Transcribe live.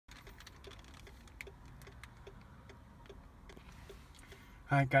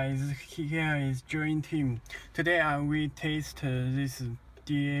Hi guys, here is Join Team. Today I will taste this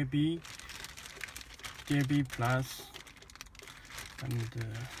DAB Plus, and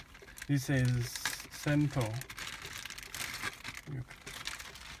this is sample.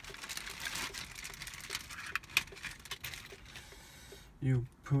 You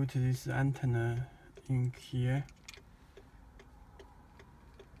put this antenna in here.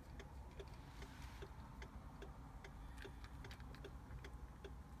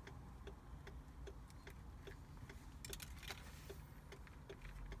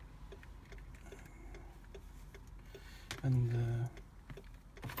 And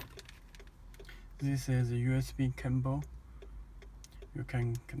this is a USB cable. You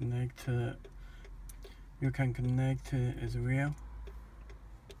can connect as well.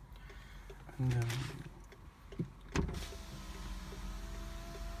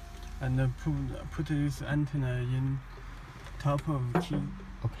 And put this antenna in top of key.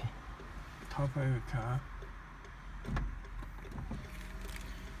 Okay. Top of your car.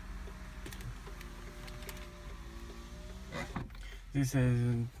 This is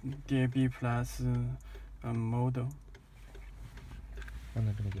DAB Plus model. 放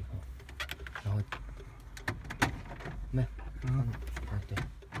到这个地方，然后没，对，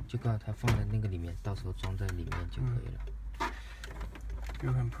就告诉他放在那个里面，到时候装在里面就可以了。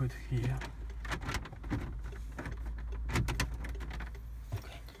You can put here.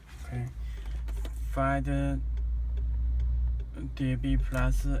 Okay. Find DAB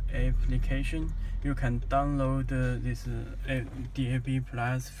Plus application. You can download this DAB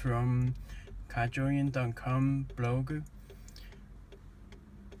Plus from carjoin.com blog.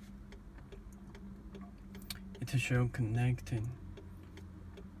 It shows connecting.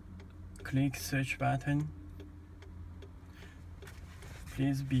 Click search button.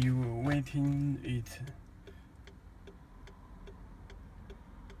 Please be waiting it.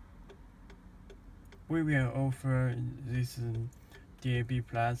 We will offer this DAB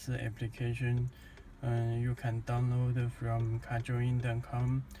Plus application. You can download from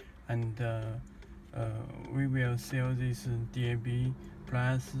carjoin.com, and we will sell this DAB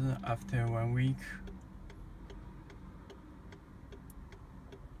Plus after 1 week.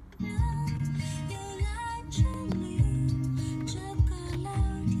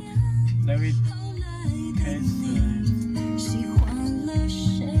 Let me taste it.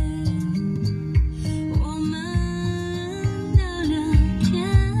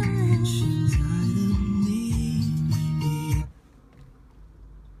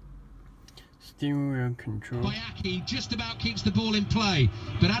 Steering wheel control. Bayaki just about keeps the ball in play,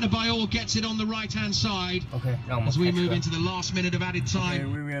 but Adebayor gets it on the right-hand side. Okay, as we move into the last minute of added time. Okay,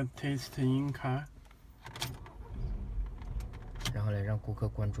 we will taste in car. 然后来让顾客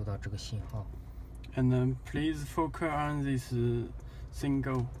关注到这个信号。And please focus on this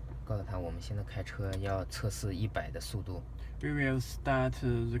single. 告诉他我们现在开车要测试100的速度。We will start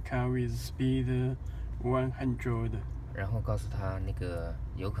the car with speed 100. 然后告诉他那个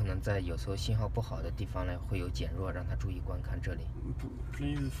有可能在有时候信号不好的地方呢会有减弱，让他注意观看这里。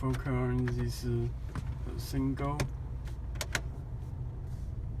Please focus on this single.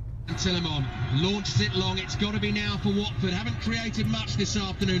 Tillemon launches it long. It's got to be now for Watford. Haven't created much this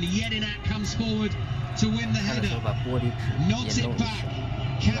afternoon. Yedinak comes forward to win the header. Nods it back.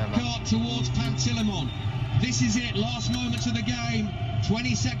 Cathcart towards Pantilimon. This is it. Last moments of the game.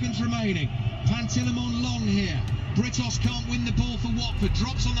 20 seconds remaining. Pantilimon long here. Britos can't win the ball for Watford.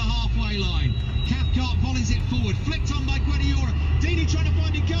 Drops on the halfway line. Cathcart volleys it forward. Flicked on by Guediora. Deeney trying to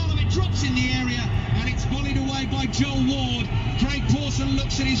find Igalo. It drops in the area and it's volleyed away by Joel Ward. Craig Pawson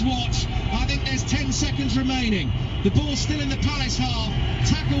looks at his watch. I think there's 10 seconds remaining. The ball's still in the Palace half.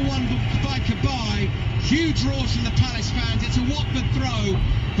 Tackle won by Cabai. Huge roars from the Palace fans. It's a Watford throw,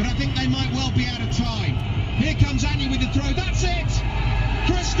 but I think they might well be out of time. Here comes Annie with the throw. That's it!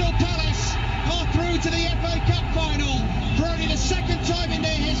 Crystal Palace are through to the FA Cup final for only the second time in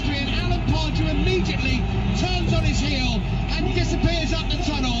their history, and Alan Pardew immediately turns on his heel and disappears up the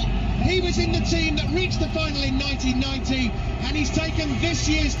tunnel. He was in the team that reached the final in 1990, and he's taken this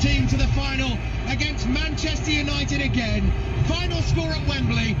year's team to the final against Manchester United again. Final score at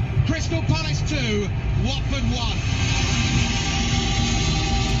Wembley, Crystal Palace 2, Watford 1.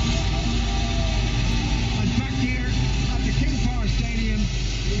 And back here at the King Power Stadium,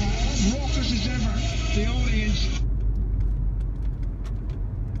 raucous as ever, the audience.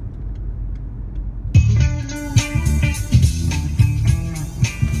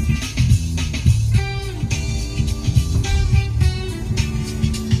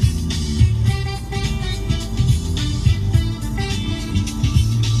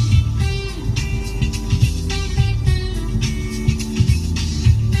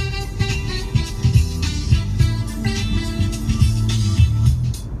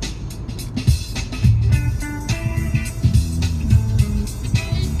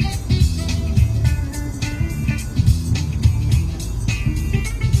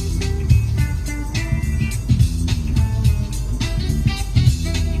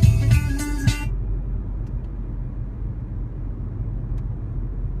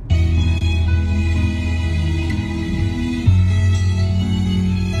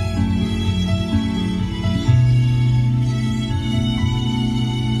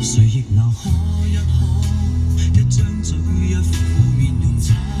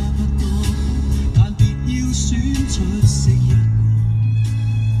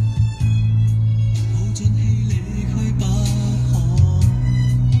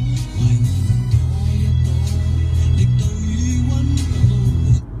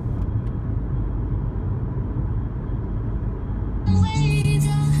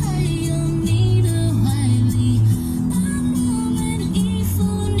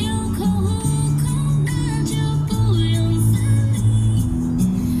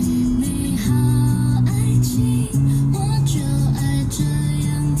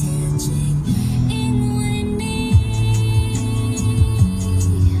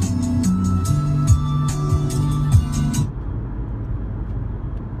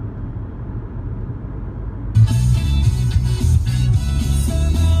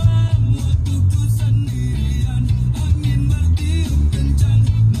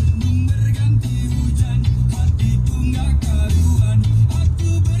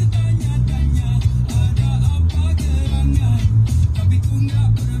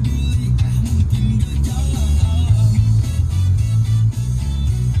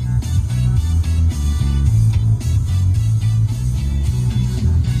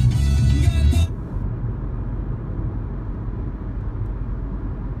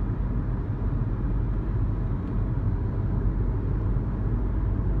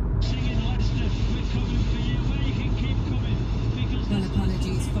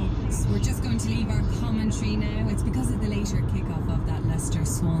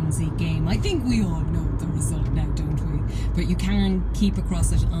 I think we all know the result now, don't we? But you can keep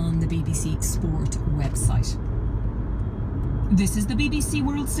across it on the BBC Sport website. This is the BBC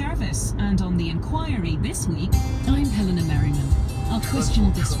World Service, and on the inquiry this week, I'm Helena Merriman. Our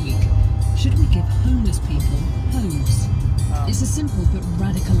question this week: should we give homeless people homes? It's a simple but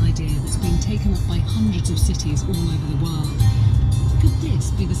radical idea that's been taken up by hundreds of cities all over the world. Could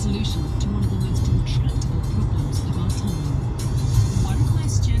this be the solution to one of the most intractable problems of our time? One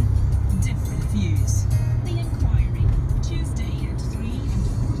question, different views. The Inquiry, Tuesday at 3 and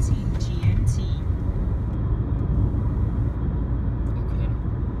 14 GMT. OK 了。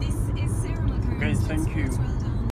 This is Sarah McCarthy. Okay, thank you.